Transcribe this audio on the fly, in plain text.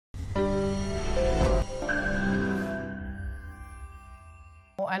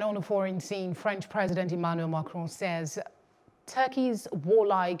and on the foreign scene, French President Emmanuel Macron says Turkey's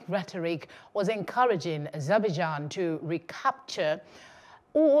warlike rhetoric was encouraging Azerbaijan to recapture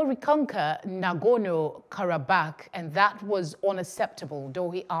or reconquer Nagorno-Karabakh, and that was unacceptable, though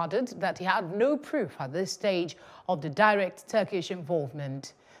he added that he had no proof at this stage of the direct Turkish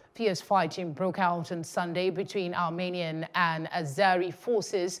involvement. Fierce fighting broke out on Sunday between Armenian and Azeri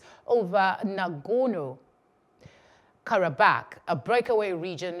forces over Nagorno-Karabakh, a breakaway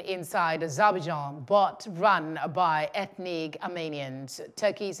region inside Azerbaijan but run by ethnic Armenians.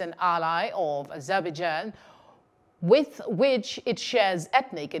 Turkey is an ally of Azerbaijan, with which it shares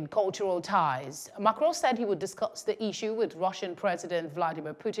ethnic and cultural ties. Macron said he would discuss the issue with Russian President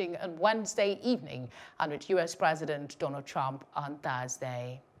Vladimir Putin on Wednesday evening and with US President Donald Trump on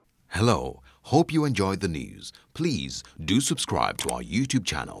Thursday. Hello, hope you enjoyed the news. Please do subscribe to our YouTube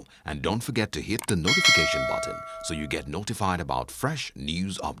channel and don't forget to hit the notification button so you get notified about fresh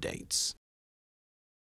news updates.